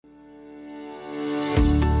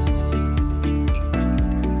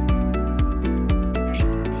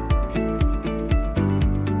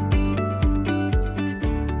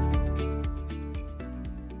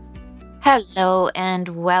Hello and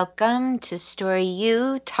welcome to Story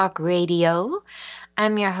U Talk Radio.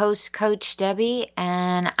 I'm your host, Coach Debby,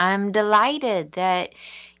 and I'm delighted that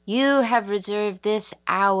you have reserved this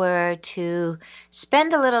hour to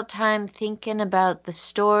spend a little time thinking about the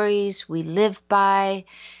stories we live by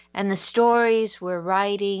and the stories we're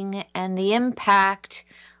writing and the impact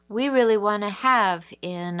we really want to have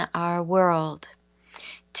in our world.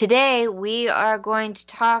 Today, we are going to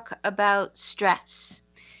talk about stress.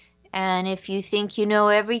 And if you think you know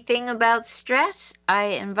everything about stress, I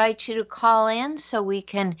invite you to call in so we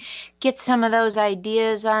can get some of those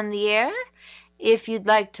ideas on the air. If you'd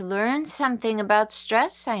like to learn something about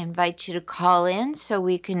stress, I invite you to call in so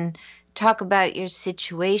we can talk about your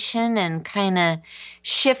situation and kind of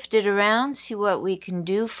shift it around, see what we can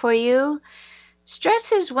do for you.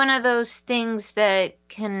 Stress is one of those things that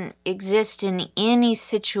can exist in any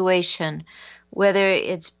situation, whether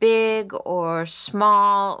it's big or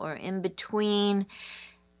small or in between.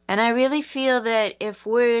 And I really feel that if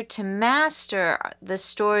we're to master the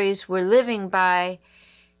stories we're living by,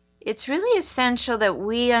 it's really essential that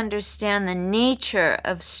we understand the nature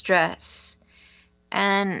of stress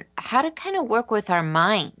and how to kind of work with our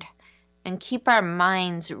mind and keep our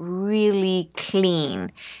minds really clean.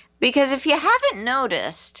 Because if you haven't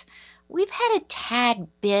noticed, we've had a tad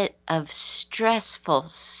bit of stressful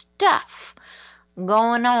stuff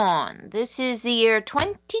going on. This is the year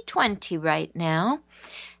 2020 right now,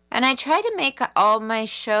 and I try to make all my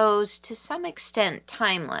shows to some extent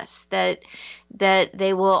timeless, that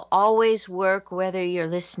they will always work whether you're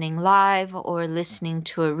listening live or listening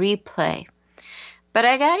to a replay. But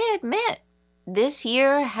I gotta admit, this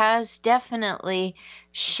year has definitely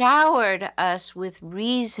showered us with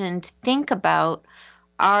reason to think about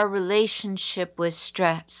our relationship with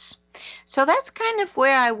stress. So that's kind of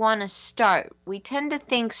where I want to start. We tend to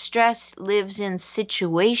think stress lives in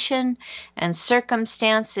situation and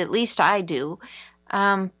circumstance, at least I do.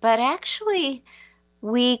 But actually,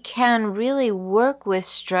 we can really work with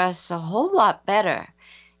stress a whole lot better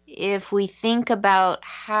if we think about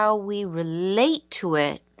how we relate to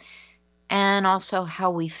it and also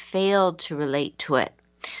how we failed to relate to it.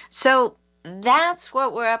 So that's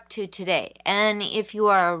what we're up to today. And if you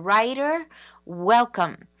are a writer,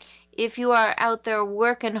 welcome. If you are out there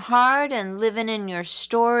working hard and living in your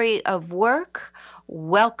story of work,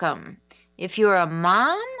 welcome. If you're a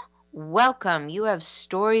mom, welcome. You have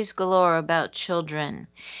stories galore about children.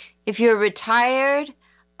 If you're retired,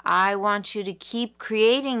 I want you to keep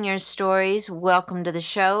creating your stories. Welcome to the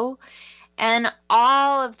show. And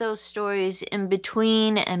all of those stories in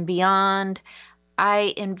between and beyond,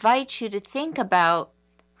 I invite you to think about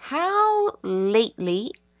how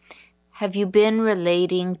lately have you been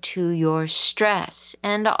relating to your stress?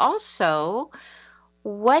 And also,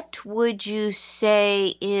 what would you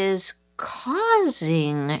say is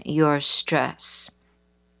causing your stress?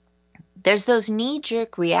 There's those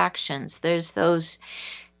knee-jerk reactions. There's those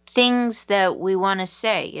things that we want to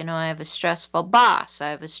say. You know, I have a stressful boss. I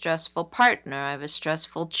have a stressful partner. I have a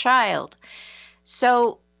stressful child.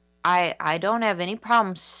 So I don't have any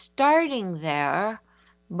problem starting there,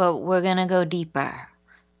 but we're going to go deeper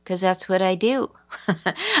because that's what I do.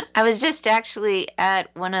 I was just actually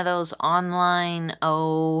at one of those online,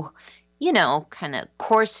 kind of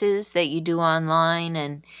courses that you do online,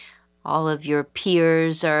 and all of your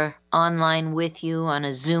peers are online with you on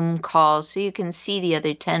a Zoom call so you can see the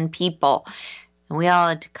other 10 people. And we all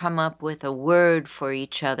had to come up with a word for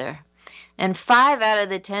each other. And 5 out of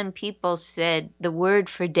the 10 people said the word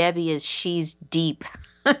for Debbie is she's deep.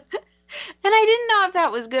 And I didn't know if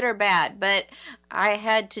that was good or bad, but I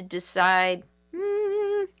had to decide,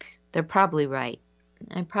 they're probably right.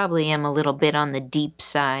 I probably am a little bit on the deep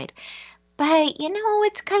side. But,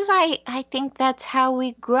 it's because I think that's how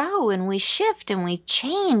we grow and we shift and we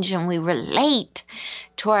change and we relate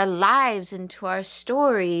to our lives and to our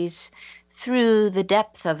stories through the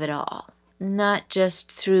depth of it all, not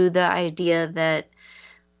just through the idea that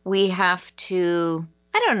we have to,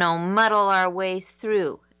 muddle our way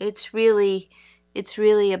through. It's really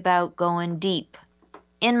about going deep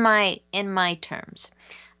in my terms.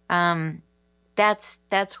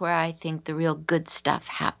 That's where I think the real good stuff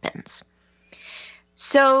happens.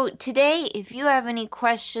 So today, if you have any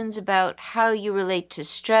questions about how you relate to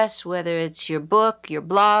stress, whether it's your book, your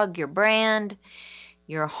blog, your brand,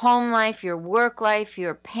 your home life, your work life,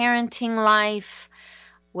 your parenting life,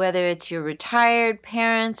 whether it's your retired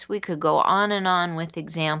parents, we could go on and on with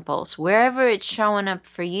examples. Wherever it's showing up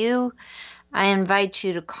for you, I invite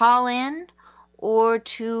you to call in or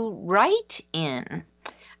to write in.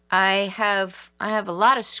 I have a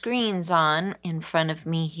lot of screens on in front of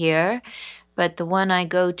me here but the one I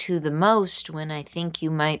go to the most when I think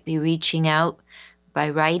you might be reaching out by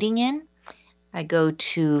writing in, I go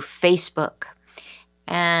to Facebook.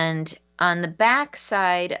 And on the back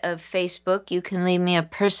side of Facebook, you can leave me a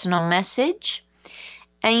personal message.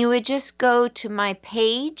 And you would just go to my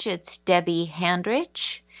page. It's Debby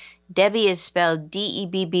Handrich. Debby is spelled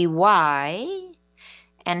Debby,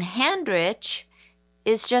 and Handrich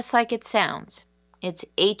is just like it sounds. It's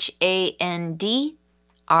Handrich.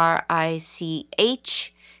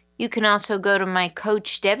 You can also go to my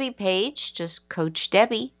Coach Debby page, just Coach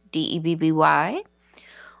Debby, Debby.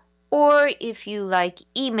 Or if you like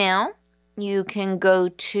email, you can go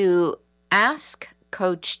to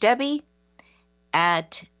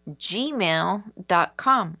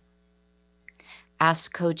askcoachdebby@gmail.com.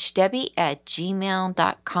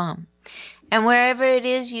 askcoachdebby@gmail.com. And wherever it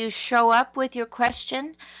is you show up with your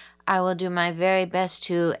question, I will do my very best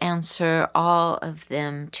to answer all of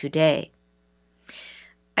them today.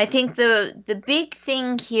 I think the big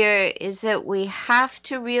thing here is that we have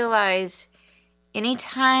to realize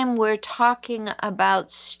anytime we're talking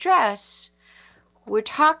about stress, we're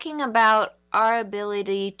talking about our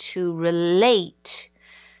ability to relate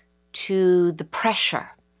to the pressure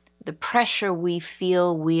we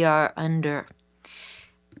feel we are under.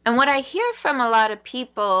 And what I hear from a lot of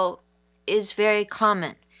people is very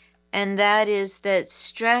common, and that is that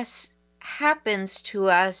stress happens to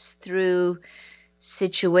us through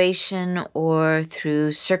situation or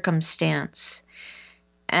through circumstance.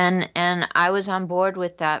 And I was on board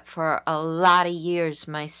with that for a lot of years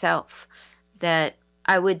myself, that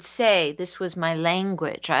I would say, this was my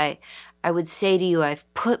language, I would say to you, I've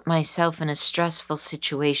put myself in a stressful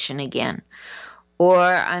situation again, or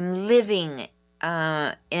I'm living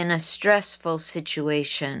in a stressful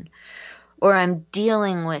situation, or I'm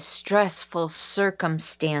dealing with stressful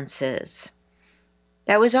circumstances.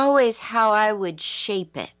 That was always how I would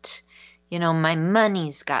shape it. You know, my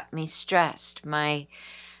money's got me stressed. My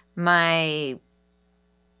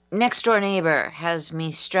next door neighbor has me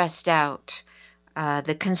stressed out.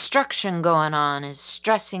 The construction going on is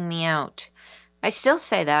stressing me out. I still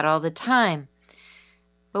say that all the time.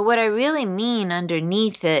 But what I really mean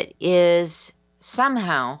underneath it is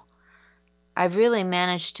somehow I've really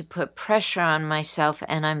managed to put pressure on myself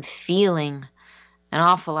and I'm feeling an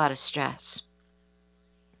awful lot of stress.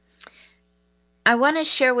 I want to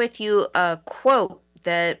share with you a quote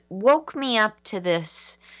that woke me up to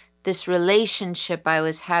this relationship I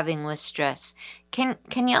was having with stress. Can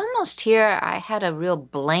you almost hear I had a real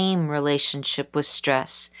blame relationship with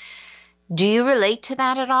stress? Do you relate to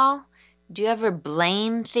that at all? Do you ever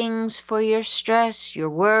blame things for your stress, your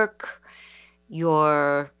work,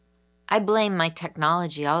 I blame my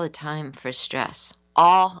technology all the time for stress.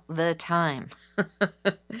 All the time.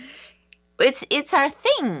 It's our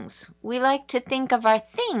things. We like to think of our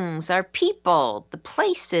things, our people, the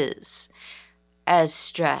places as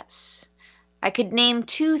stress. I could name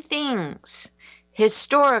 2 things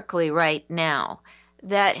historically right now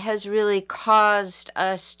that has really caused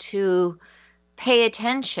us to pay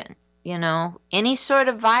attention. You know, any sort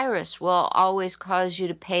of virus will always cause you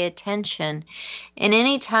to pay attention. And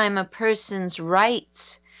anytime a person's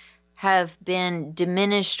rights have been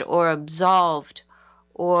diminished or absolved,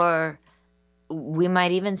 or we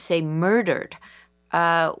might even say murdered,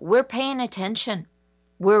 we're paying attention.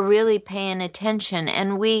 We're really paying attention,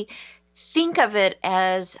 and we think of it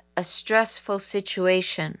as a stressful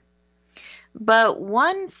situation. But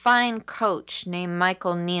one fine coach named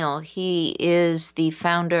Michael Neal, he is the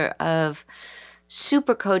founder of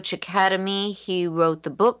Super Coach Academy. He wrote the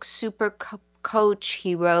book Super Coach.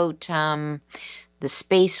 He wrote The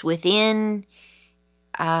Space Within.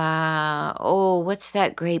 What's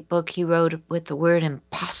that great book he wrote with the word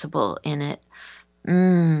impossible in it?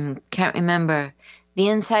 Can't remember. The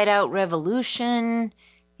Inside Out Revolution.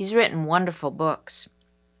 He's written wonderful books.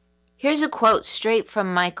 Here's a quote straight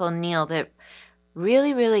from Michael Neal that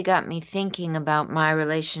really, really got me thinking about my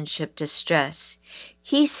relationship to stress.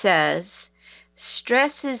 He says,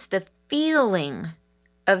 stress is the feeling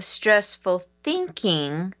of stressful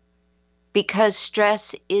thinking because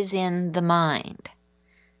stress is in the mind.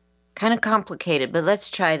 Kind of complicated, but let's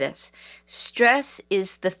try this. Stress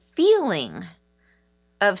is the feeling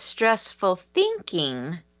of stressful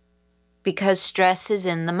thinking because stress is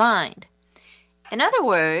in the mind. In other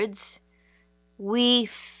words, we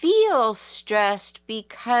feel stressed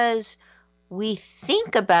because we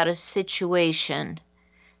think about a situation,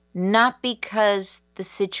 not because the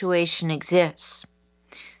situation exists.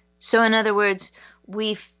 So in other words,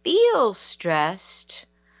 we feel stressed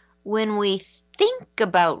when we think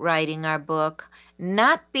about writing our book,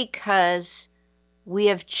 not because we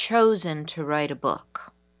have chosen to write a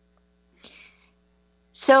book.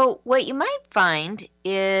 So what you might find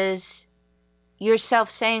is yourself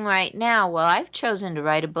saying right now, well, I've chosen to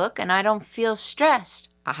write a book and I don't feel stressed.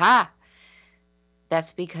 Aha!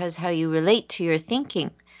 That's because how you relate to your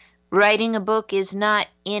thinking. Writing a book is not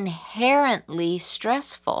inherently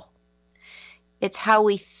stressful. It's how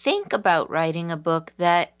we think about writing a book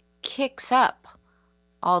that kicks up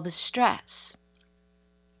all the stress.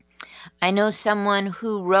 I know someone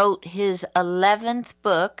who wrote his 11th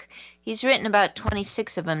book. He's written about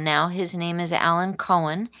 26 of them now. His name is Alan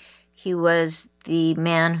Cohen. He was the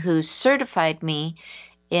man who certified me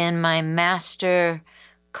in my master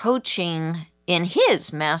coaching, in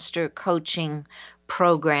his master coaching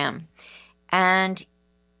program. And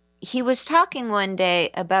he was talking one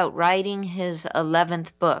day about writing his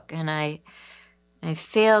 11th book, and I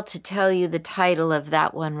fail to tell you the title of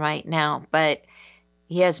that one right now, but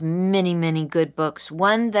he has many, many good books.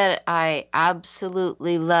 One that I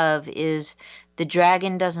absolutely love is The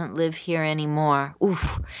Dragon Doesn't Live Here Anymore.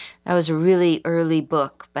 Oof, that was a really early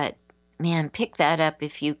book, but man, pick that up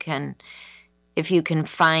if you can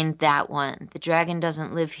find that one. The Dragon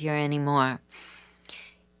Doesn't Live Here Anymore.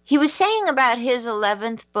 He was saying about his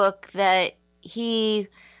 11th book that he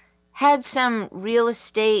had some real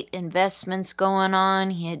estate investments going on.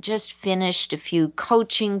 He had just finished a few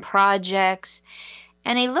coaching projects,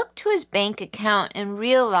 and he looked to his bank account and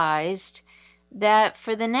realized that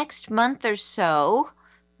for the next month or so,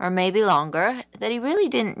 or maybe longer, that he really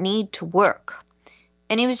didn't need to work.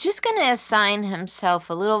 And he was just going to assign himself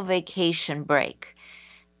a little vacation break.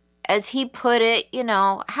 As he put it,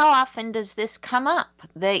 how often does this come up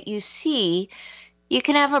that you see you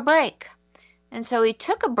can have a break? And so he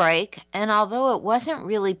took a break, and although it wasn't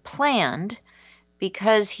really planned,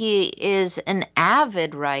 because he is an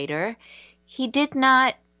avid writer, he did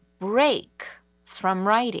not break from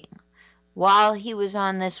writing. While he was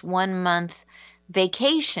on this 1-month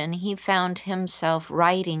vacation, he found himself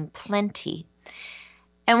writing plenty.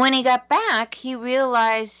 And when he got back, he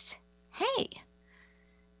realized, hey,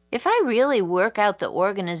 if I really work out the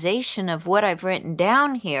organization of what I've written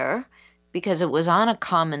down here, because it was on a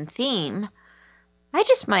common theme, I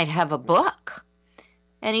just might have a book.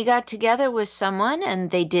 And he got together with someone and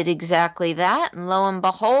they did exactly that. And lo and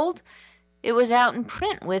behold, it was out in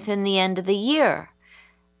print within the end of the year.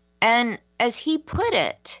 And as he put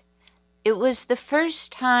it, it was the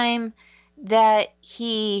first time that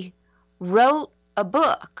he wrote a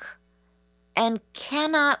book and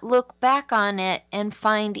cannot look back on it and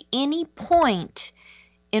find any point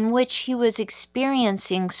in which he was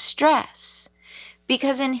experiencing stress.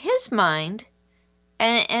 Because in his mind,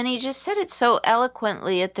 and he just said it so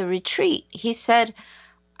eloquently at the retreat, he said,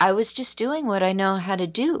 I was just doing what I know how to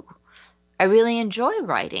do. I really enjoy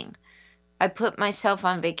writing. I put myself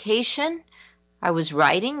on vacation. I was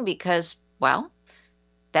writing because, well,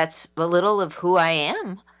 that's a little of who I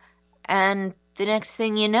am. And the next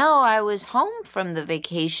thing you know, I was home from the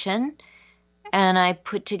vacation and I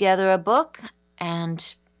put together a book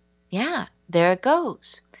and yeah, there it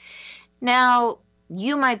goes. Now,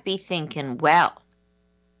 you might be thinking, well,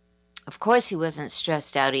 of course he wasn't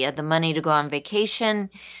stressed out. He had the money to go on vacation.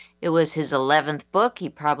 It was his 11th book. He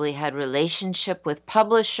probably had relationship with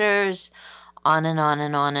publishers, on and on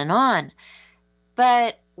and on and on.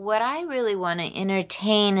 But what I really want to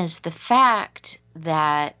entertain is the fact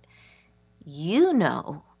that you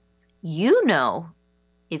know,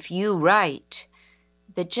 if you write,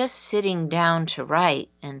 that just sitting down to write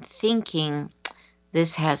and thinking,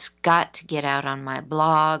 this has got to get out on my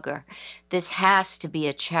blog, or this has to be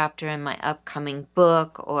a chapter in my upcoming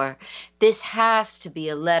book, or this has to be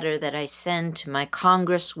a letter that I send to my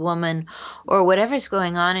congresswoman, or whatever's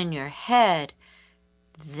going on in your head,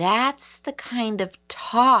 that's the kind of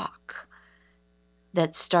talk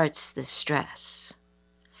that starts the stress.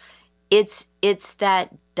 It's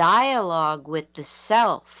that dialogue with the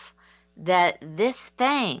self that this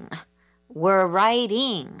thing we're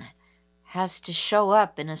writing has to show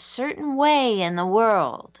up in a certain way in the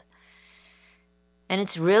world. And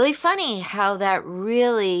it's really funny how that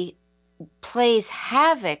really plays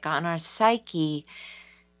havoc on our psyche,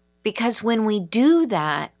 because when we do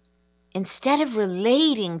that, instead of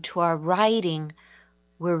relating to our writing,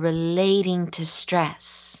 we're relating to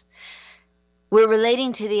stress. We're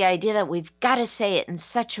relating to the idea that we've got to say it in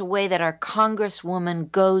such a way that our congresswoman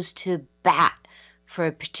goes to bat for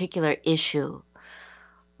a particular issue.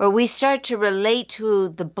 Or we start to relate to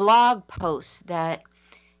the blog post that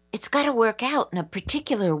it's got to work out in a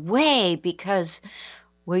particular way because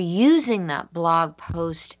we're using that blog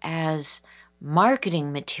post as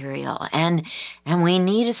marketing material, and we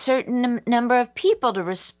need a certain number of people to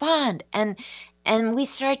respond, and we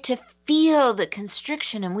start to feel the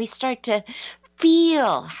constriction, and we start to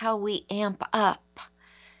feel how we amp up.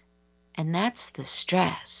 And that's the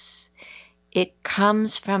stress. It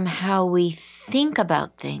comes from how we think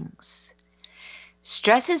about things.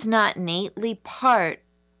 Stress is not innately part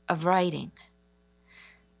of writing.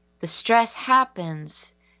 The stress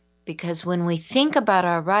happens because when we think about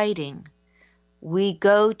our writing, we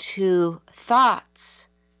go to thoughts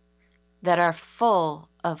that are full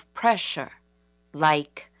of pressure,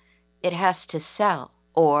 like it has to sell,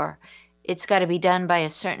 or it's got to be done by a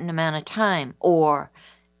certain amount of time, or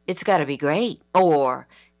it's got to be great, or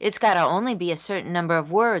it's got to only be a certain number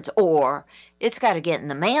of words, or it's got to get in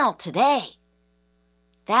the mail today.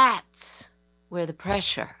 That's where the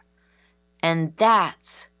pressure, and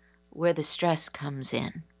that's where the stress comes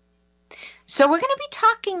in. So we're going to be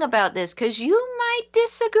talking about this because you might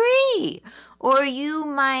disagree, or you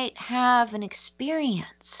might have an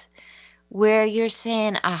experience where you're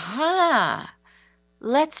saying, aha,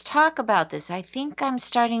 let's talk about this. I think I'm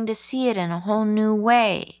starting to see it in a whole new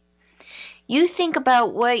way. You think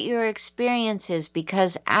about what your experience is,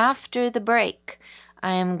 because after the break,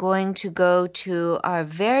 I am going to go to our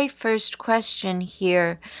very first question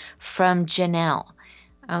here from Janelle.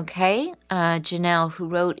 Okay, Janelle, who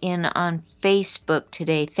wrote in on Facebook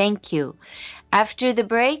today. Thank you. After the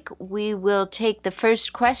break, we will take the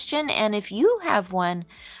first question, and if you have one,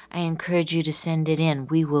 I encourage you to send it in.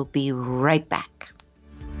 We will be right back.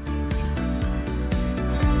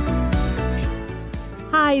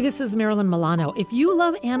 Hi, this is Marilyn Milano. If you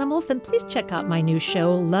love animals, then please check out my new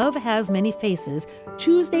show, Love Has Many Faces,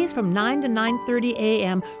 Tuesdays from 9 to 9:30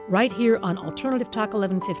 a.m. right here on Alternative Talk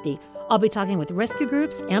 1150. I'll be talking with rescue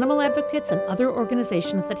groups, animal advocates, and other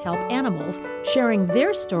organizations that help animals, sharing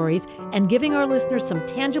their stories and giving our listeners some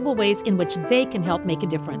tangible ways in which they can help make a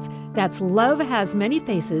difference. That's Love Has Many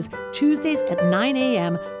Faces, Tuesdays at 9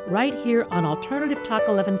 a.m. right here on Alternative Talk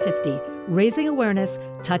 1150, raising awareness,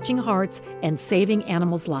 touching hearts, and saving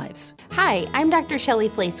animals' lives. Hi, I'm Dr. Shelley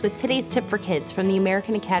Flace with today's tip for kids from the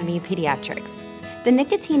American Academy of Pediatrics. The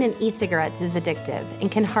nicotine in e-cigarettes is addictive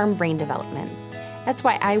and can harm brain development. That's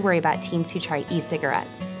why I worry about teens who try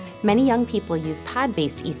e-cigarettes. Many young people use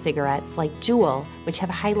pod-based e-cigarettes like Juul, which have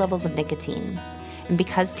high levels of nicotine. And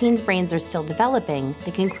because teens' brains are still developing,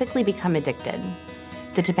 they can quickly become addicted.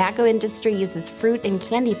 The tobacco industry uses fruit and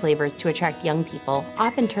candy flavors to attract young people,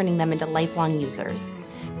 often turning them into lifelong users.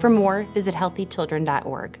 For more, visit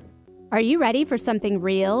healthychildren.org. Are you ready for something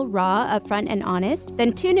real, raw, upfront, and honest?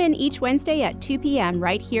 Then tune in each Wednesday at 2 p.m.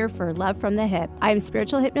 right here for Love from the Hip. I am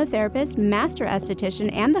spiritual hypnotherapist, master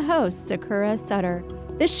esthetician, and the host, Sakura Sutter.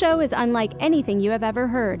 This show is unlike anything you have ever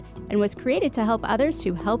heard and was created to help others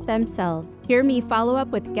to help themselves. Hear me follow up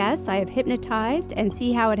with guests I have hypnotized and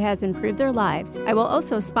see how it has improved their lives. I will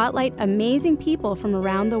also spotlight amazing people from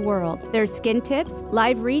around the world, their skin tips,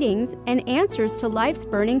 live readings, and answers to life's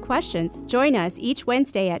burning questions. Join us each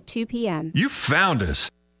Wednesday at 2 p.m. You found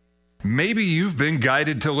us. Maybe you've been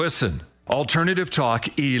guided to listen. Alternative Talk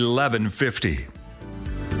 1150.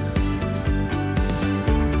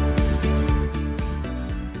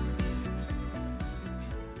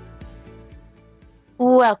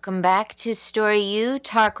 Welcome back to Story U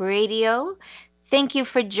Talk Radio. Thank you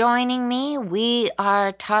for joining me. We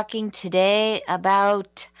are talking today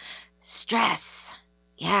about stress.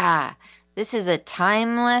 Yeah, this is a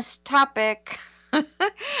timeless topic.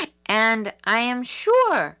 And I am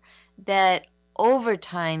sure that over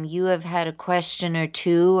time you have had a question or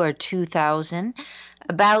two or 2,000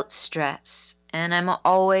 about stress. And I'm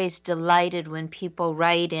always delighted when people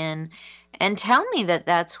write in and tell me that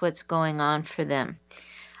that's what's going on for them.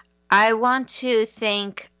 I want to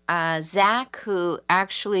thank Zach, who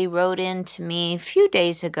actually wrote in to me a few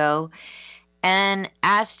days ago and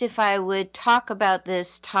asked if I would talk about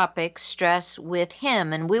this topic, stress, with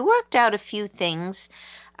him. And we worked out a few things.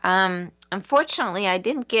 Unfortunately, I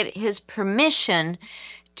didn't get his permission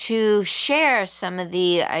to share some of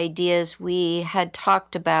the ideas we had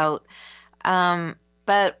talked about.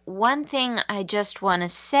 But one thing I just want to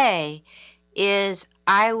say is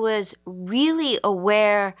I was really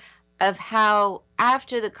aware of how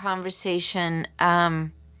after the conversation,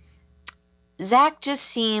 Zach just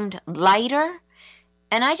seemed lighter.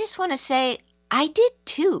 And I just want to say I did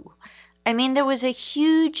too. I mean, there was a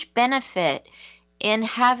huge benefit in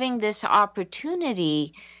having this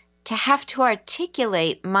opportunity to have to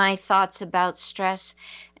articulate my thoughts about stress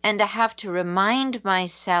and to have to remind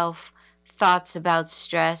myself thoughts about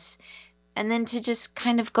stress, and then to just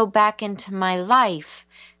kind of go back into my life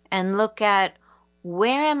and look at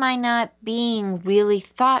where am I not being really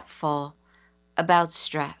thoughtful about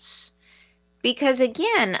stress? Because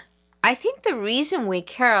again, I think the reason we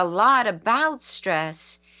care a lot about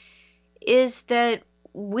stress is that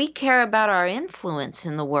we care about our influence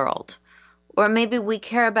in the world, or maybe we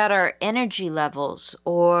care about our energy levels,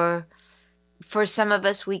 or for some of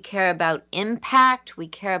us, we care about impact, we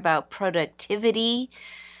care about productivity.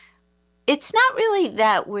 It's not really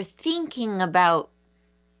that we're thinking about,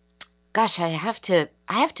 gosh, I have to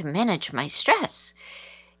manage my stress.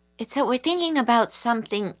 It's that we're thinking about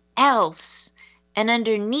something else. And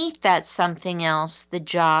underneath that something else, the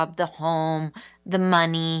job, the home, the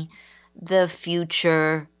money, the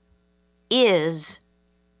future, is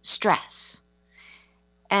stress.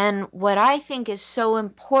 And what I think is so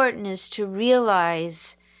important is to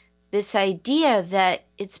realize this idea that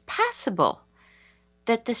it's possible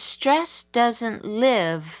that the stress doesn't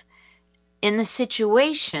live in the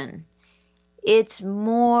situation. It's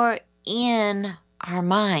more in our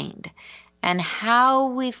mind and how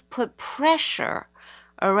we've put pressure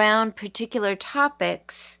around particular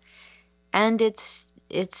topics, and it's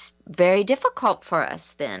very difficult for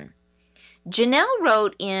us then. Janelle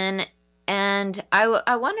wrote in, and I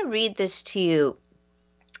want to read this to you.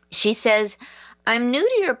 She says, I'm new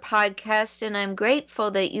to your podcast, and I'm grateful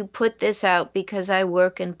that you put this out because I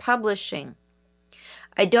work in publishing.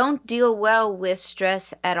 I don't deal well with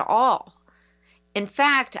stress at all. In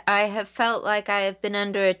fact, I have felt like I have been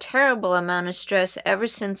under a terrible amount of stress ever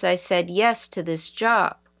since I said yes to this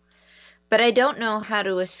job. But I don't know how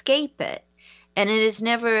to escape it, and it has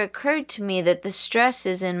never occurred to me that the stress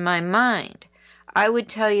is in my mind. I would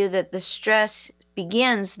tell you that the stress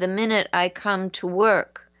begins the minute I come to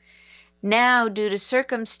work. Now, due to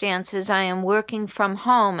circumstances, I am working from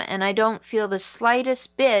home, and I don't feel the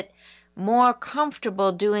slightest bit more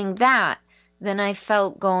comfortable doing that than I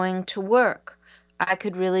felt going to work. I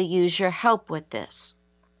could really use your help with this.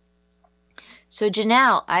 So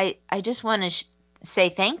Janelle, I just want to say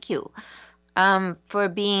thank you for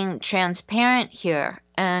being transparent here,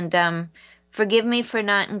 and forgive me for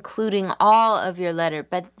not including all of your letter,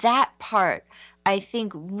 but that part I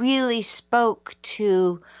think really spoke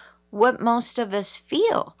to what most of us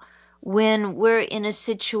feel when we're in a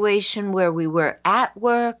situation where we were at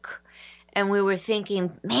work and we were thinking,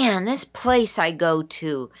 man, this place I go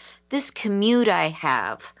to, this commute I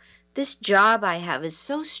have, this job I have is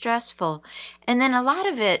so stressful. And then a lot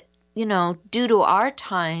of it, due to our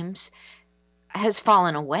times, has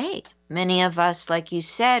fallen away. Many of us, like you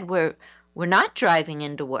said, we're not driving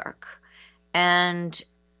into work, and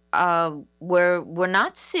we're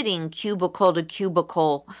not sitting cubicle to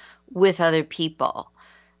cubicle with other people.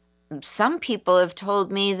 Some people have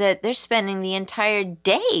told me that they're spending the entire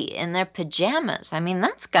day in their pajamas. I mean,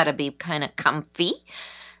 that's got to be kind of comfy.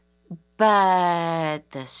 But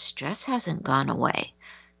the stress hasn't gone away.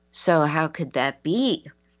 So how could that be?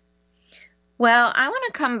 Well, I want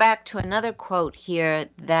to come back to another quote here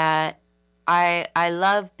that I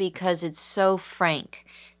love because it's so frank.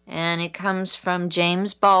 And it comes from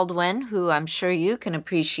James Baldwin, who I'm sure you can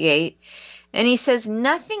appreciate. And he says,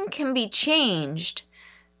 nothing can be changed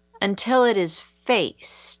until it is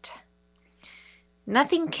faced.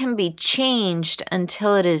 Nothing can be changed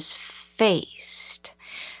until it is faced.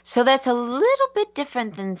 So that's a little bit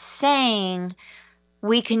different than saying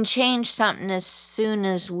we can change something as soon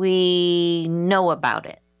as we know about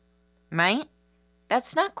it, right?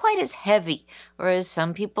 That's not quite as heavy, or as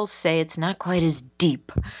some people say, it's not quite as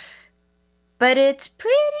deep. But it's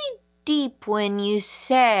pretty deep when you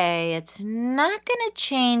say it's not going to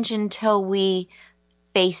change until we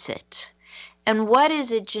face it. And what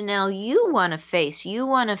is it, Janelle, you want to face? You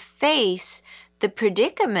want to face the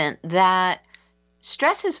predicament that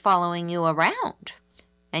stress is following you around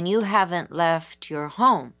and you haven't left your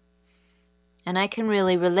home. And I can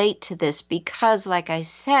really relate to this because, like I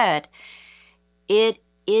said, it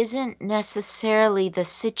isn't necessarily the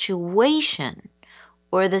situation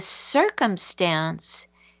or the circumstance,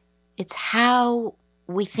 it's how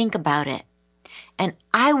we think about it. And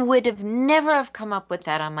I would have never have come up with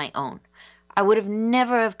that on my own. I would have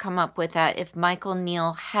never have come up with that if Michael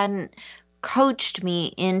Neal hadn't coached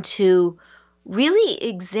me into really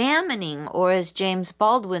examining, or as James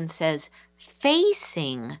Baldwin says,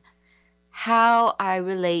 facing how I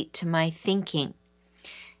relate to my thinking.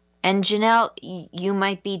 And Janelle, you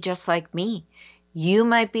might be just like me. You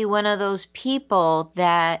might be one of those people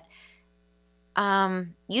that,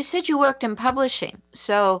 you said you worked in publishing.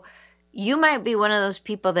 So you might be one of those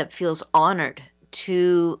people that feels honored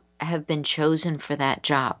to have been chosen for that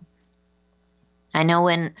job. I know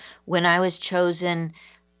when I was chosen,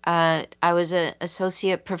 I was an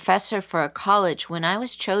associate professor for a college. When I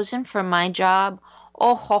was chosen for my job,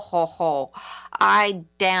 oh ho ho ho, I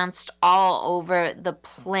danced all over the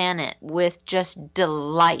planet with just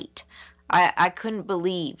delight. I couldn't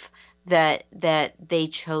believe that they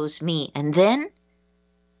chose me. And then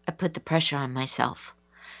I put the pressure on myself,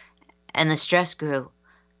 and the stress grew.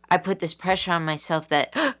 I put this pressure on myself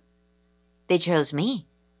that they chose me.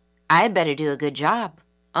 I better do a good job.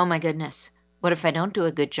 Oh my goodness. What if I don't do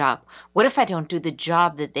a good job? What if I don't do the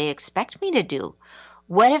job that they expect me to do?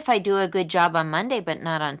 What if I do a good job on Monday but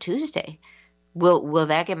not on Tuesday? Will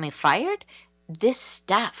that get me fired? This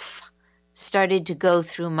stuff started to go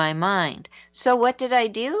through my mind. So what did I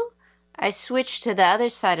do? I switched to the other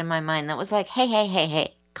side of my mind that was like,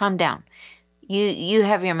 hey, calm down. You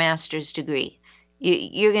have your master's degree.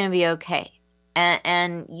 You're going to be okay.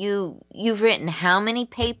 And you've written how many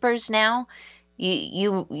papers now?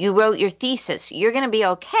 You wrote your thesis. You're going to be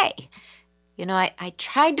okay. You know, I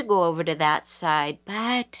tried to go over to that side,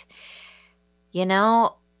 but, you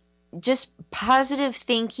know, just positive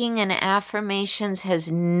thinking and affirmations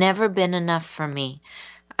has never been enough for me.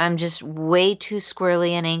 I'm just way too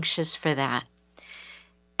squirrely and anxious for that.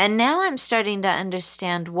 And now I'm starting to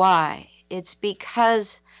understand why. It's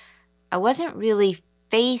because I wasn't really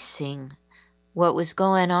facing what was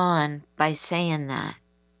going on by saying that.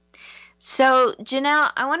 So,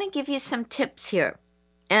 Janelle, I want to give you some tips here.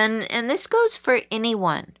 And this goes for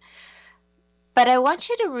anyone. But I want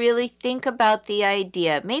you to really think about the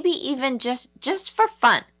idea, maybe even just for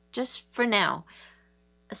fun, just for now.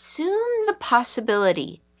 Assume the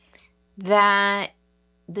possibility that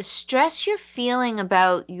the stress you're feeling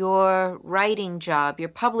about your writing job, your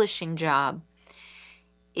publishing job,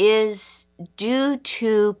 is due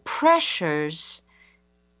to pressures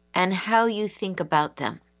and how you think about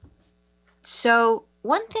them. So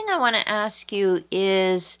one thing I want to ask you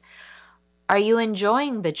is, are you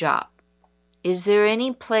enjoying the job? Is there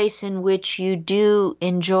any place in which you do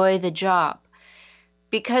enjoy the job?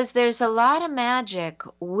 Because there's a lot of magic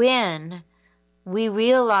when we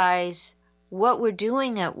realize what we're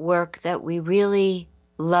doing at work that we really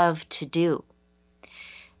love to do.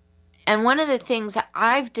 And one of the things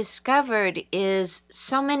I've discovered is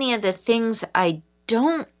so many of the things I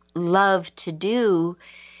don't love to do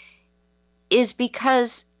is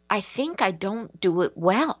because I think I don't do it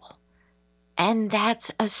well. And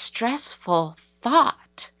that's a stressful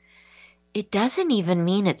thought. It doesn't even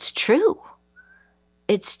mean it's true.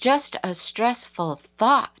 It's just a stressful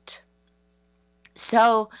thought.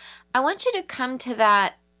 So I want you to come to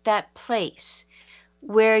that place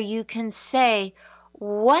where you can say,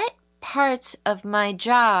 what parts of my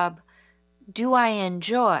job do I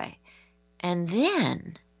enjoy? And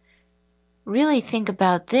then really think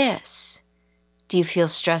about this. Do you feel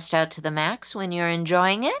stressed out to the max when you're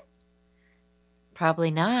enjoying it?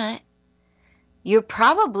 Probably not. You're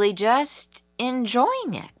probably just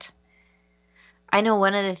enjoying it. I know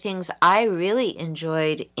one of the things I really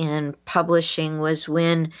enjoyed in publishing was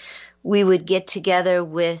when we would get together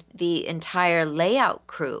with the entire layout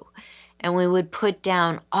crew and we would put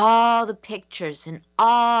down all the pictures and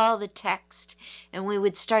all the text, and we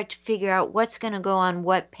would start to figure out what's going to go on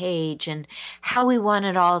what page and how we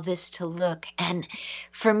wanted all this to look. And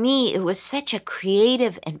for me, it was such a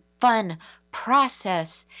creative and fun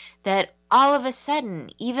process that all of a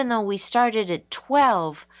sudden, even though we started at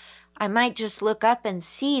 12, I might just look up and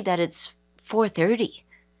see that it's 4:30.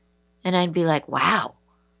 And I'd be like, wow,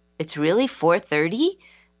 it's really 4:30?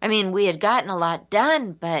 I mean, we had gotten a lot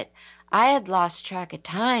done, but I had lost track of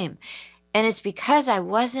time. And it's because I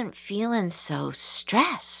wasn't feeling so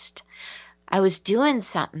stressed. I was doing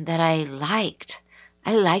something that I liked.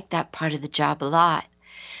 I liked that part of the job a lot.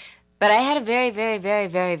 But I had a very, very, very,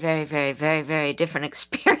 very, very, very, very, very different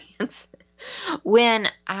experience when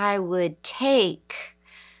I would take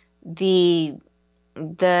the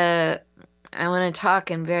I want to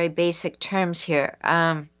talk in very basic terms here.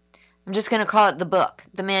 I'm just going to call it the book,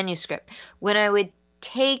 the manuscript. When I would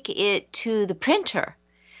take it to the printer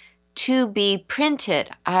to be printed,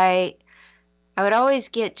 I would always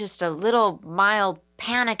get just a little mild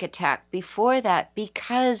panic attack before that,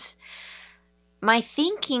 because my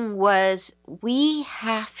thinking was, we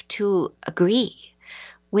have to agree.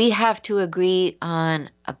 We have to agree on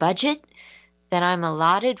a budget that I'm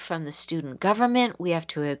allotted from the student government. We have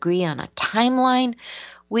to agree on a timeline.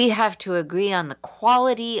 We have to agree on the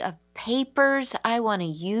quality of papers I want to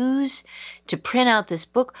use to print out this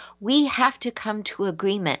book. We have to come to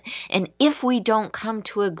agreement. And if we don't come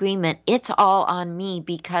to agreement, it's all on me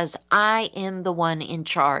because I am the one in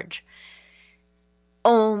charge.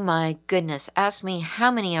 Oh my goodness, ask me how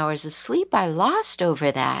many hours of sleep I lost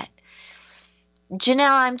over that.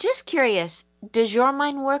 Janelle, I'm just curious, does your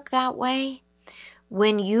mind work that way?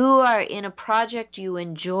 When you are in a project you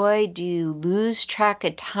enjoy, do you lose track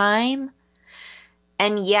of time?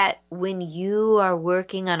 And yet, when you are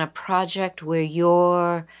working on a project where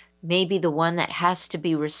you're maybe the one that has to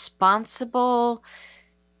be responsible,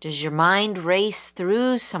 does your mind race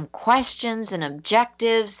through some questions and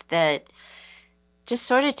objectives that just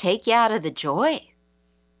sort of take you out of the joy?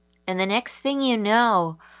 And the next thing you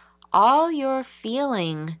know, all you're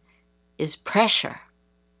feeling is pressure.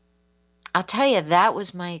 I'll tell you, that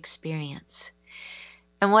was my experience.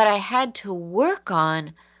 And what I had to work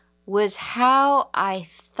on was how I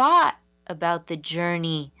thought about the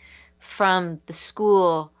journey from the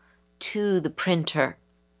school to the printer,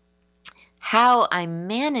 how I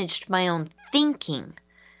managed my own thinking.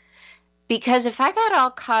 Because if I got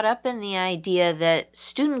all caught up in the idea that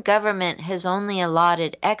student government has only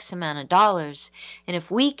allotted X amount of dollars, and if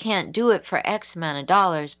we can't do it for X amount of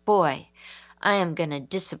dollars, boy, I am going to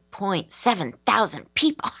disappoint 7,000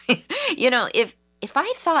 people. If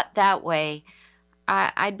I thought that way,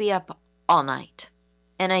 I'd be up all night.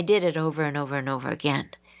 And I did it over and over and over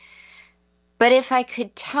again. But if I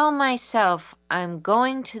could tell myself I'm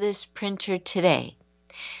going to this printer today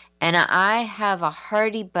and I have a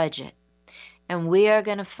hearty budget and we are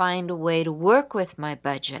going to find a way to work with my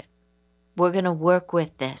budget, we're going to work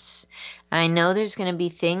with this. I know there's going to be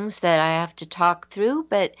things that I have to talk through,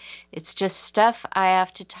 but it's just stuff I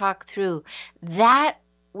have to talk through. That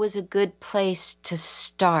was a good place to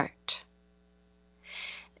start.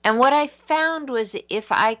 And what I found was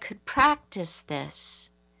if I could practice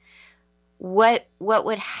this, what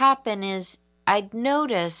would happen is I'd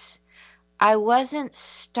notice I wasn't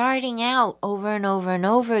starting out over and over and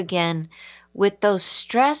over again with those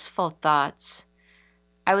stressful thoughts.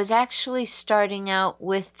 I was actually starting out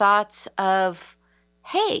with thoughts of,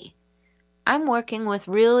 hey, I'm working with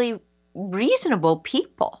really reasonable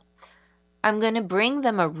people. I'm going to bring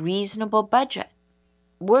them a reasonable budget.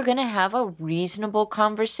 We're going to have a reasonable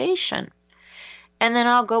conversation. And then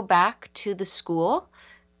I'll go back to the school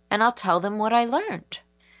and I'll tell them what I learned.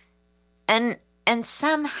 And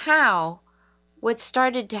somehow what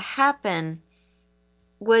started to happen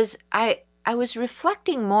was I was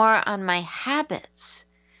reflecting more on my habits.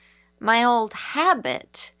 My old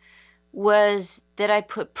habit was that I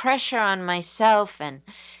put pressure on myself and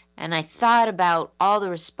I thought about all the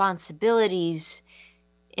responsibilities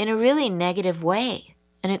in a really negative way,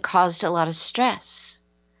 and it caused a lot of stress.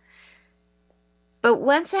 But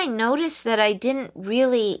once I noticed that I didn't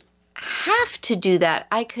really have to do that,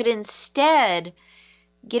 I could instead,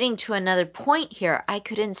 getting to another point here, I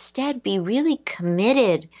could instead be really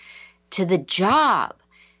committed to the job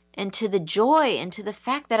and to the joy and to the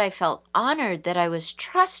fact that I felt honored that I was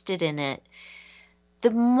trusted in it.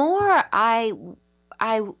 The more I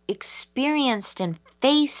experienced and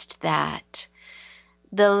faced that,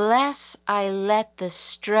 the less I let the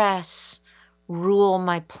stress rule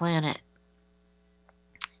my planet.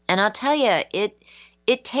 And I'll tell you,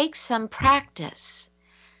 it takes some practice.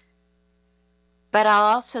 But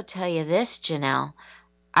I'll also tell you this, Janelle,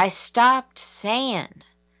 I stopped saying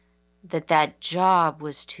that job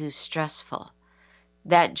was too stressful.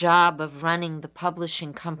 That job of running the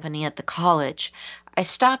publishing company at the college, I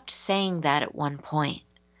stopped saying that at one point.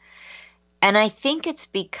 And I think it's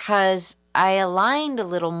because I aligned a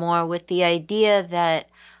little more with the idea that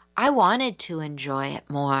I wanted to enjoy it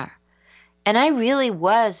more. And I really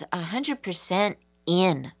was 100%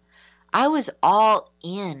 in. I was all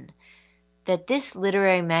in that this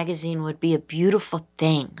literary magazine would be a beautiful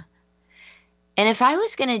thing. And if I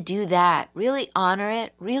was going to do that, really honor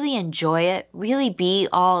it, really enjoy it, really be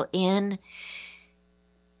all in,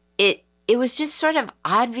 it was just sort of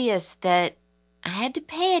obvious that I had to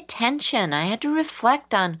pay attention. I had to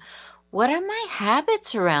reflect on what are my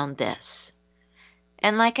habits around this.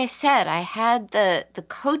 And like I said, I had the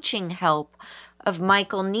coaching help of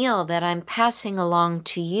Michael Neal that I'm passing along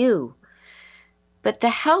to you. But the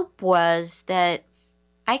help was that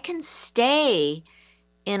I can stay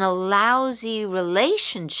in a lousy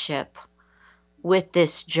relationship with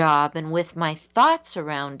this job and with my thoughts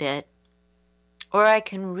around it, or I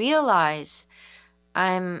can realize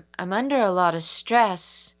I'm under a lot of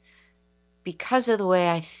stress because of the way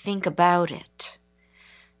I think about it.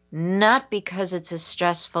 Not because it's a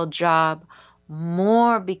stressful job,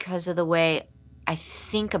 more because of the way I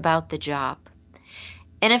think about the job.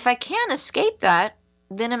 And if I can't escape that,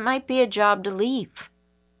 then it might be a job to leave,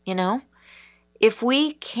 If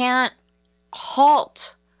we can't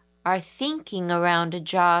halt our thinking around a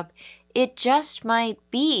job, It just might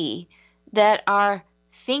be that our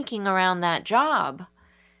thinking around that job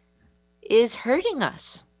is hurting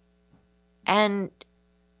us. And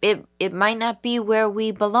it might not be where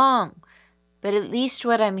we belong. But at least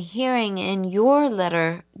what I'm hearing in your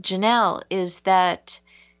letter, Janelle, is that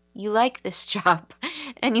you like this job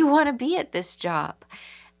and you want to be at this job.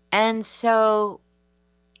 And so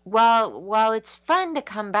while it's fun to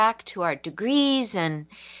come back to our degrees and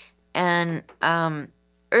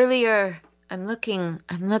earlier, I'm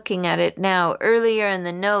looking at it now. Earlier in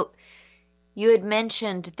the note, you had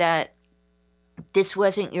mentioned that this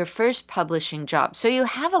wasn't your first publishing job, so you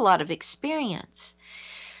have a lot of experience.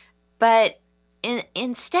 But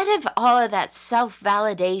instead of all of that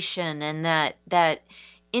self-validation and that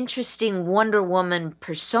interesting Wonder Woman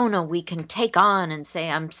persona we can take on and say,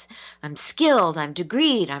 I'm skilled, I'm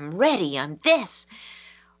degreed, I'm ready, I'm this.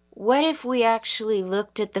 What if we actually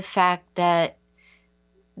looked at the fact that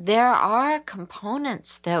there are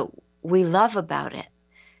components that we love about it,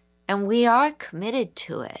 and we are committed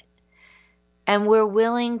to it, and we're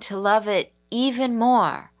willing to love it even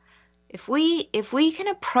more? If we can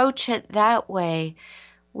approach it that way,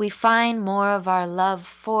 we find more of our love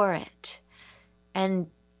for it. And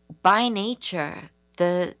by nature,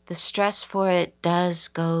 the stress for it does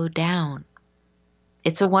go down.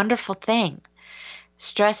 It's a wonderful thing.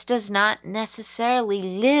 Stress does not necessarily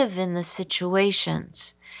live in the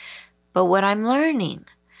situations. But what I'm learning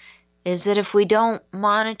is that if we don't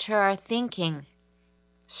monitor our thinking,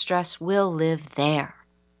 stress will live there.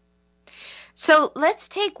 So let's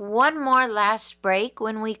take one more last break.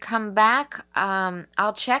 When we come back,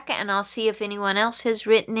 I'll check and I'll see if anyone else has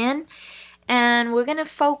written in. And we're going to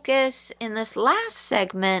focus in this last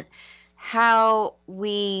segment how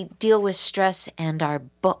we deal with stress and our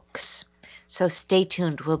books. So stay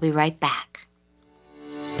tuned. We'll be right back.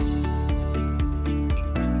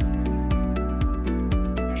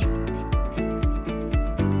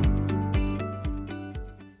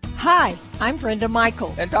 Hi, I'm Brenda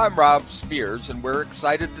Michaels. And I'm Rob Spears, and we're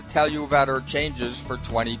excited to tell you about our changes for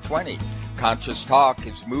 2020. Conscious Talk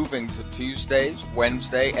is moving to Tuesdays,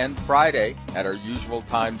 Wednesday, and Friday at our usual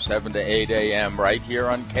time, 7 to 8 a.m. right here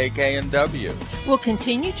on KKNW. We'll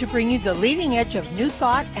continue to bring you the leading edge of new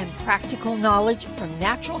thought and practical knowledge from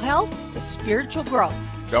natural health to spiritual growth.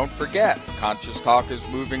 Don't forget, Conscious Talk is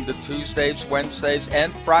moving to Tuesdays, Wednesdays,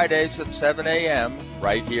 and Fridays at 7 a.m.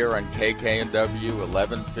 right here on KKNW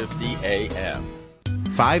 1150 a.m.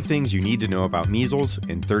 5 things you need to know about measles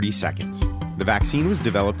in 30 seconds. The vaccine was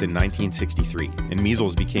developed in 1963, and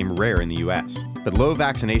measles became rare in the U.S. But low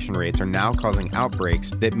vaccination rates are now causing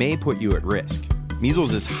outbreaks that may put you at risk.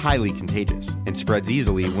 Measles is highly contagious and spreads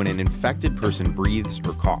easily when an infected person breathes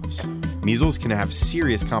or coughs. Measles can have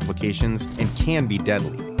serious complications and can be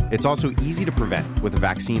deadly. It's also easy to prevent with a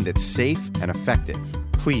vaccine that's safe and effective.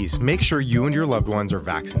 Please make sure you and your loved ones are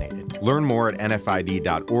vaccinated. Learn more at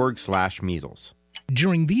nfid.org/measles.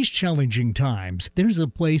 During these challenging times, there's a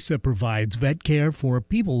place that provides vet care for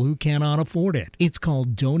people who cannot afford it. It's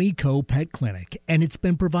called Donny Co. Pet Clinic, and it's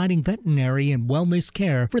been providing veterinary and wellness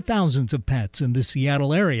care for thousands of pets in the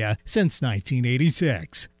Seattle area since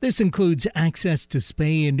 1986. This includes access to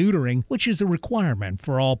spay and neutering, which is a requirement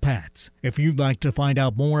for all pets. If you'd like to find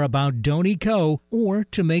out more about Donny Co. or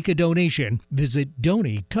to make a donation, visit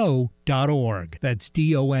donnyco.org. That's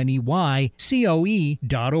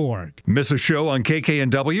DONEYCOE.org. Miss a show on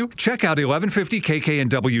KKNW? Check out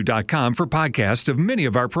 1150kknw.com for podcasts of many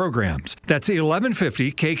of our programs. That's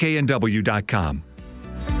 1150kknw.com.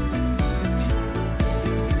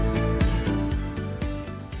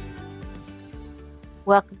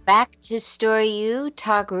 Welcome back to Story U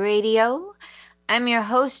Talk Radio. I'm your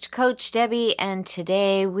host, Coach Debby, and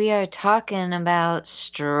today we are talking about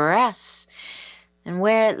stress and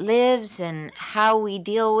where it lives and how we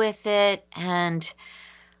deal with it and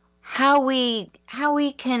how we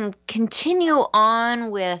can continue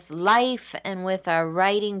on with life and with our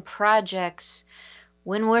writing projects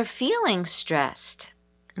when we're feeling stressed.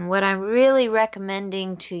 And what I'm really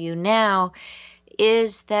recommending to you now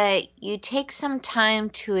is that you take some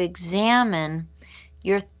time to examine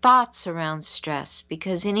your thoughts around stress,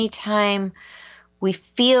 because anytime we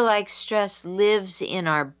feel like stress lives in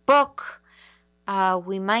our book,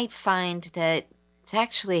 we might find that it's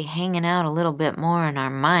actually hanging out a little bit more in our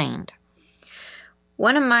mind.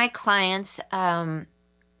 One of my clients,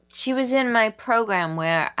 she was in my program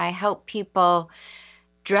where I help people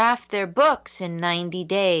draft their books in 90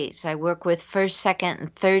 days. I work with first, second,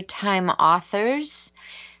 and third time authors,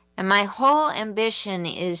 and my whole ambition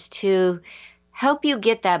is to help you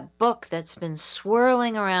get that book that's been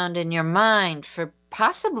swirling around in your mind for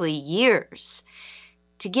possibly years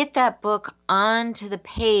to get that book onto the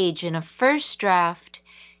page in a first draft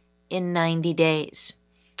in 90 days.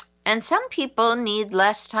 And some people need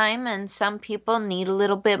less time and some people need a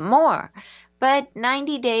little bit more. But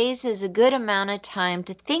 90 days is a good amount of time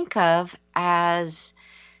to think of as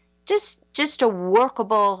just a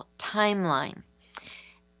workable timeline.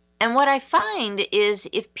 And what I find is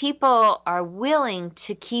if people are willing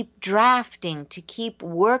to keep drafting, to keep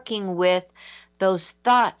working with those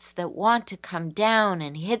thoughts that want to come down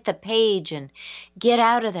and hit the page and get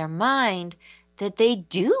out of their mind, that they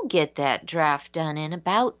do get that draft done in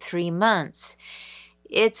about 3 months.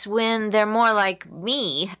 It's when they're more like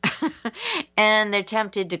me and they're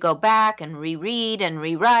tempted to go back and reread and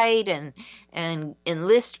rewrite and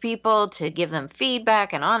enlist people to give them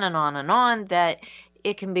feedback and on and on and on that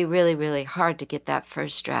it can be really, really hard to get that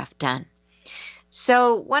first draft done.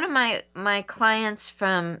 So one of my clients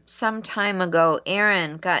from some time ago,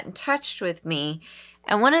 Erin, got in touch with me,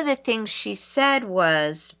 and one of the things she said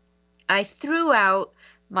was, I threw out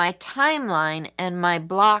my timeline and my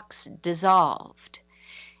blocks dissolved.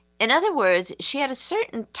 In other words, she had a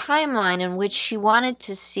certain timeline in which she wanted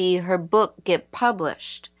to see her book get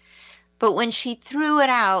published. But when she threw it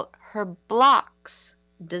out, her blocks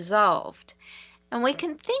dissolved. And we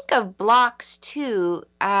can think of blocks too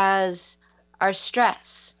as our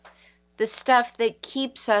stress, the stuff that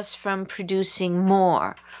keeps us from producing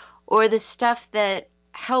more, or the stuff that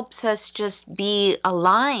helps us just be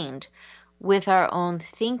aligned with our own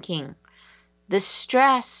thinking. The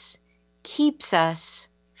stress keeps us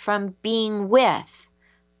from being with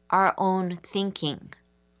our own thinking.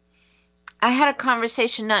 I had a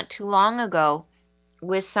conversation not too long ago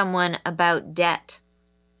with someone about debt.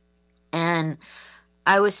 And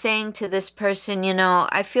I was saying to this person,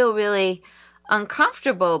 I feel really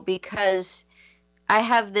uncomfortable because I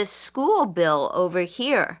have this school bill over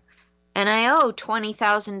here and I owe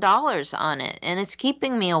 $20,000 on it and it's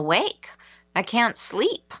keeping me awake. I can't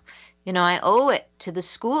sleep. I owe it to the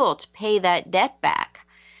school to pay that debt back.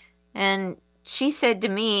 And she said to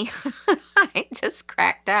me, I just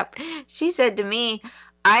cracked up. She said to me,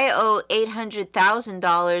 I owe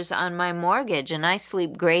 $800,000 on my mortgage and I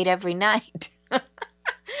sleep great every night.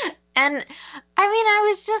 And I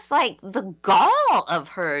was just like, the gall of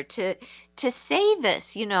her to say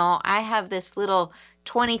this. I have this little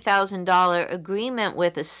 $20,000 agreement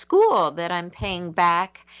with a school that I'm paying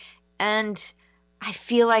back, and I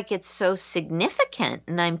feel like it's so significant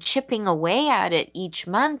and I'm chipping away at it each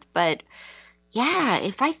month. But yeah,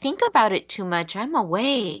 if I think about it too much, I'm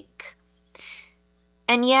awake.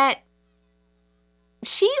 And yet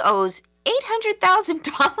she owes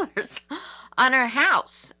 $800,000 on her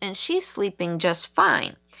house and she's sleeping just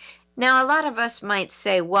fine. Now, a lot of us might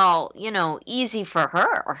say, well, easy for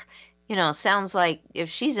her. Sounds like if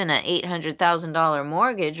she's in an $800,000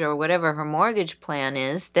 mortgage or whatever her mortgage plan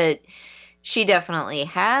is, that she definitely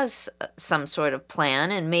has some sort of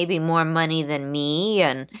plan and maybe more money than me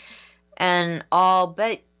and all.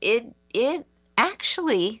 But it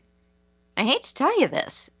actually, I hate to tell you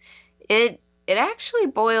this, it actually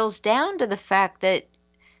boils down to the fact that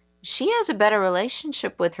she has a better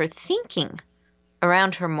relationship with her thinking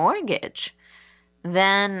around her mortgage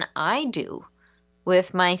than I do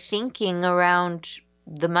with my thinking around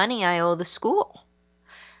the money I owe the school.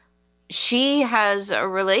 She has a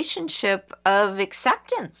relationship of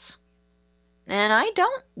acceptance, and I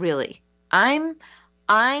don't really. I'm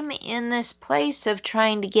in this place of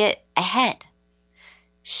trying to get ahead.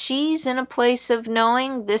 She's in a place of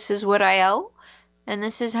knowing this is what I owe, and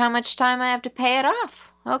this is how much time I have to pay it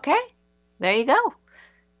off. Okay, there you go.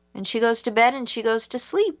 And she goes to bed and she goes to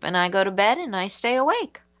sleep, and I go to bed and I stay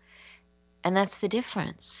awake. And that's the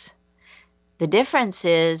difference. The difference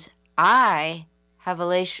is I have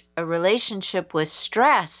a relationship with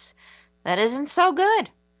stress that isn't so good,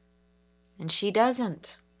 and she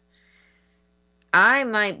doesn't. I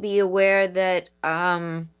might be aware that,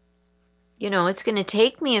 it's going to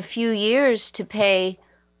take me a few years to pay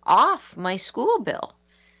off my school bill.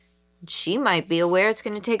 She might be aware it's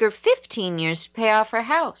going to take her 15 years to pay off her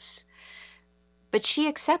house. But she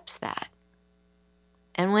accepts that.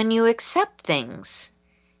 And when you accept things,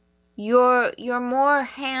 you're more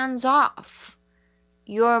hands off.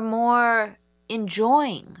 You're more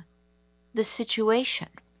enjoying the situation.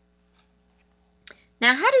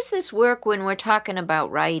 Now, how does this work when we're talking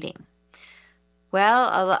about writing?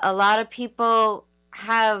 Well, a lot of people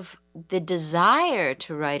have the desire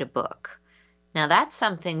to write a book. Now, that's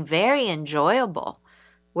something very enjoyable,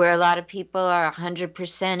 where a lot of people are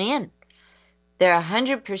 100% in. They're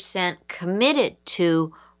 100% committed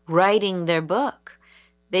to writing their book.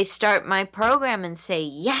 They start my program and say,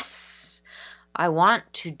 yes, I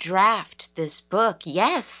want to draft this book.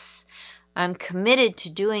 Yes, I'm committed to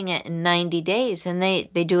doing it in 90 days. And they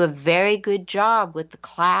do a very good job with the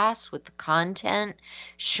class, with the content,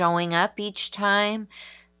 showing up each time,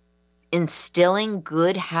 instilling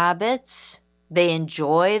good habits. They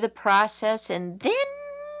enjoy the process, and then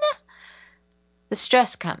the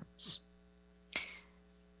stress comes.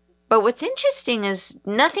 But what's interesting is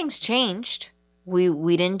nothing's changed.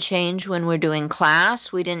 We didn't change when we're doing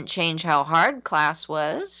class. We didn't change how hard class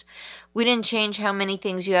was. We didn't change how many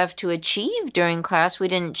things you have to achieve during class. We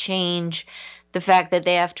didn't change the fact that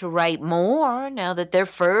they have to write more now that they're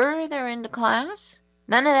further into class.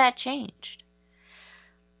 None of that changed.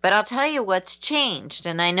 But I'll tell you what's changed,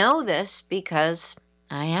 and I know this because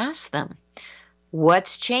I asked them,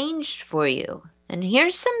 what's changed for you? And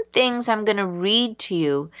here's some things I'm going to read to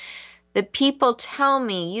you that people tell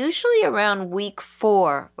me, usually around week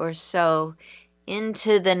 4 or so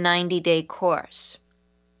into the 90-day course.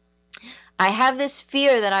 I have this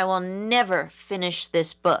fear that I will never finish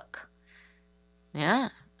this book. Yeah,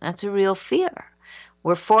 that's a real fear.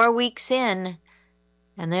 We're 4 weeks in,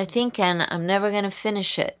 and they're thinking, I'm never going to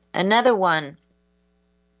finish it. Another one,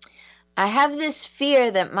 I have this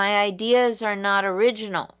fear that my ideas are not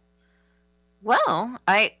original. Well,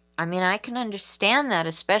 I mean, I can understand that,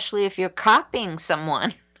 especially if you're copying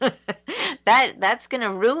someone. That's going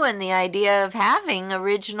to ruin the idea of having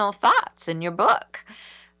original thoughts in your book.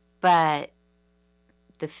 But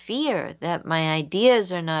the fear that my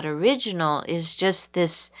ideas are not original is just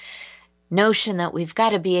this notion that we've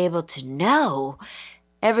got to be able to know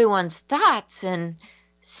everyone's thoughts and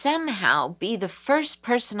somehow be the first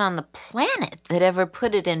person on the planet that ever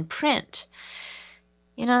put it in print.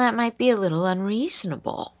 You know, that might be a little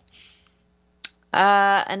unreasonable.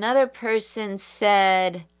 Another person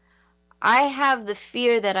said, I have the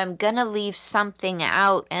fear that I'm going to leave something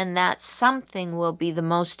out and that something will be the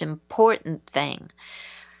most important thing.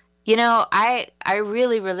 You know, I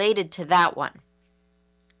really related to that one.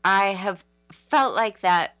 I have felt like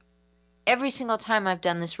that every single time I've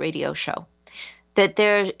done this radio show, that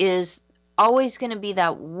there is always going to be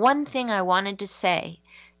that one thing I wanted to say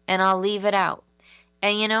and I'll leave it out.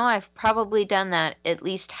 And you know, I've probably done that at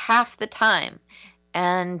least half the time.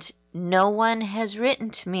 And no one has written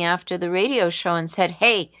to me after the radio show and said,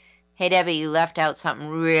 hey, Debby, you left out something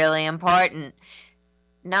really important.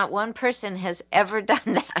 Not one person has ever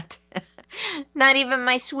done that. Not even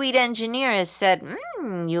my sweet engineer has said,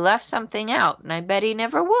 you left something out. And I bet he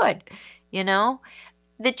never would. You know,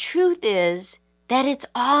 the truth is that it's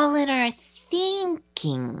all in our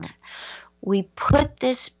thinking. We put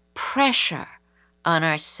this pressure on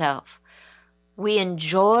ourselves. We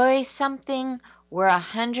enjoy something. We're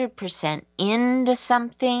 100% into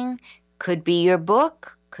something. Could be your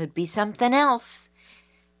book, could be something else.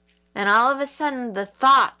 And all of a sudden, the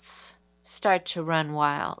thoughts start to run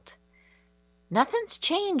wild. Nothing's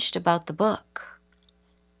changed about the book.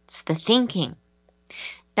 It's the thinking.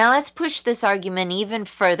 Now let's push this argument even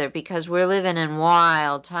further because we're living in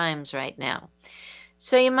wild times right now.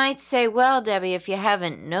 So you might say, well, Debby, if you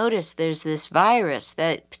haven't noticed, there's this virus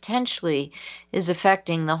that potentially is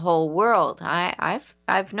affecting the whole world.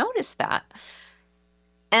 I've noticed that.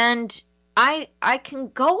 And I can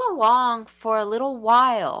go along for a little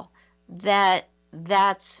while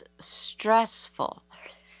that's stressful.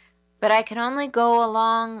 But I can only go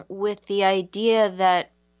along with the idea that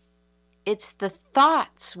it's the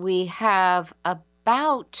thoughts we have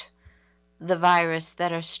about the virus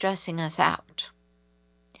that are stressing us out.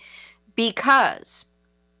 Because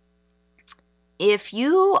if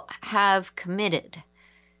you have committed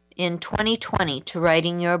in 2020 to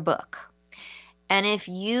writing your book, and if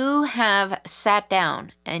you have sat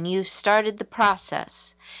down and you've started the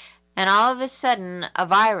process, and all of a sudden a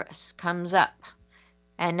virus comes up,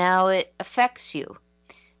 and now it affects you,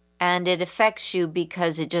 and it affects you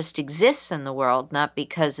because it just exists in the world, not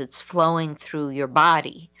because it's flowing through your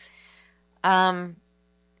body,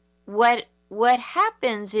 what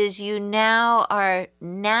happens is you now are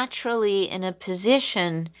naturally in a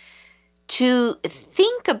position to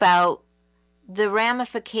think about the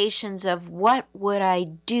ramifications of what would I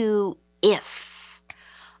do if.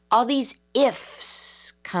 All these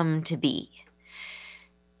ifs come to be.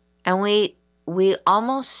 And we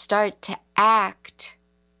almost start to act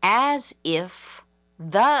as if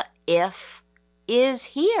the if is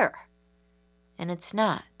here. And it's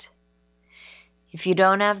not. If you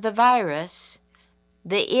don't have the virus,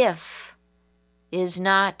 the if is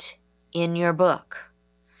not in your book.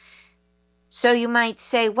 So you might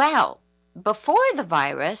say, well, before the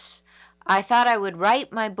virus, I thought I would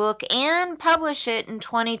write my book and publish it in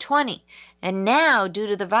 2020. And now, due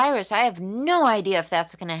to the virus, I have no idea if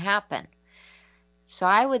that's going to happen. So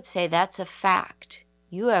I would say that's a fact.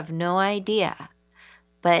 You have no idea.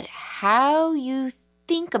 But how you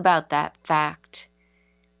think about that fact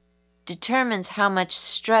determines how much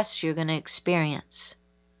stress you're going to experience.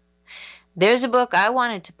 There's a book I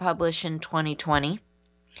wanted to publish in 2020,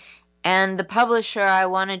 and the publisher I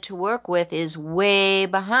wanted to work with is way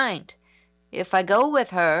behind. If I go with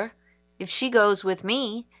her, if she goes with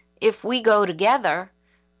me, if we go together,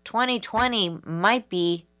 2020 might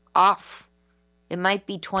be off. It might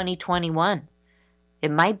be 2021.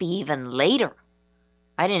 It might be even later.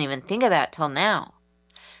 I didn't even think of that till now.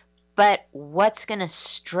 But what's going to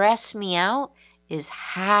stress me out is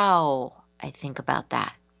how I think about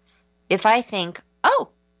that. If I think, oh,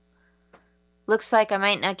 looks like I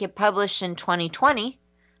might not get published in 2020,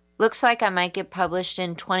 looks like I might get published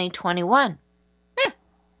in 2021.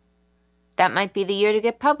 That might be the year to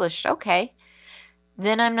get published. Okay.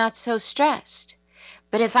 Then I'm not so stressed.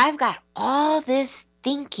 But if I've got all this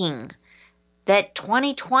thinking that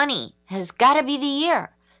 2020 has got to be the year,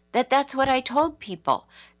 that's what I told people,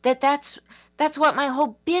 that's what my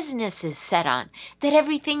whole business is set on, that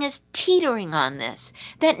everything is teetering on this,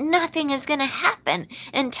 that nothing is going to happen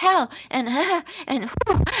until,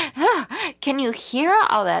 can you hear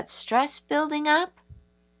all that stress building up?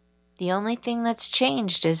 The only thing that's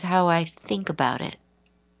changed is how I think about it.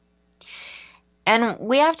 And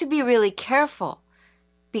we have to be really careful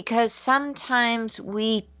because sometimes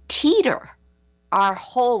we teeter our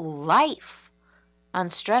whole life on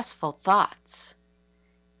stressful thoughts.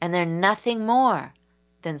 And they're nothing more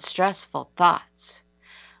than stressful thoughts.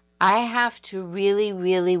 I have to really,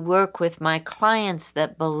 really work with my clients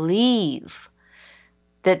that believe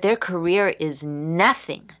that their career is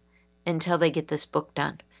nothing until they get this book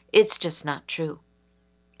done. It's just not true.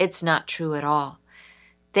 It's not true at all.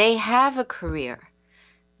 They have a career.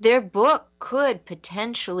 Their book could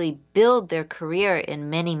potentially build their career in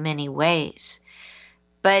many, many ways.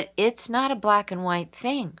 But it's not a black and white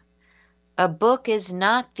thing. A book is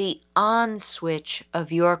not the on switch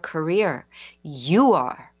of your career. You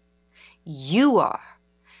are. You are.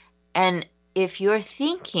 And if you're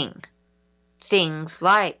thinking things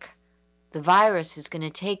like the virus is going to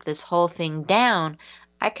take this whole thing down,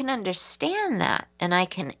 I can understand that and I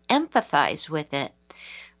can empathize with it.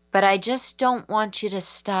 But I just don't want you to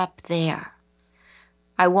stop there.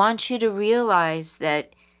 I want you to realize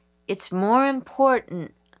that it's more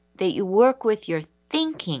important that you work with your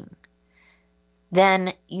thinking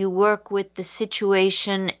than you work with the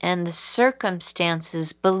situation and the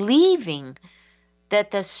circumstances, believing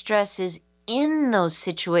that the stress is in those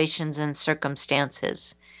situations and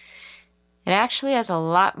circumstances. It actually has a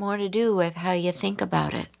lot more to do with how you think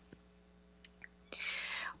about it.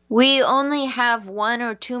 We only have 1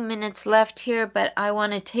 or 2 minutes left here, but I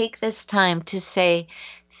want to take this time to say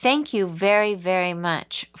thank you very, very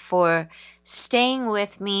much for staying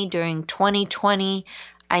with me during 2020.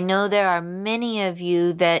 I know there are many of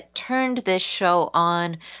you that turned this show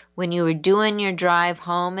on when you were doing your drive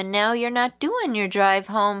home, and now you're not doing your drive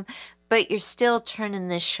home, but you're still turning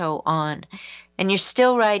this show on. And you're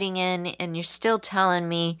still writing in, and you're still telling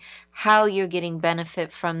me how you're getting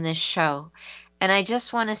benefit from this show. And I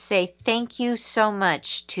just want to say thank you so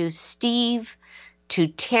much to Steve, to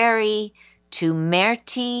Terry, to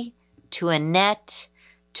Merti, to Annette,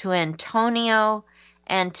 to Antonio,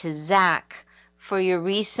 and to Zach for your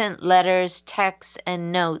recent letters, texts,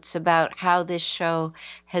 and notes about how this show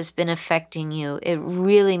has been affecting you. It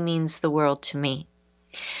really means the world to me.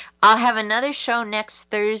 I'll have another show next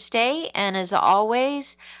Thursday, and as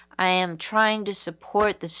always, I am trying to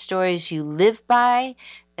support the stories you live by,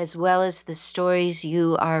 as well as the stories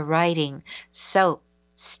you are writing. So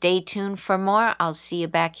stay tuned for more. I'll see you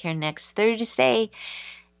back here next Thursday.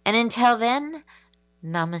 And until then,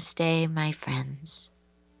 namaste, my friends.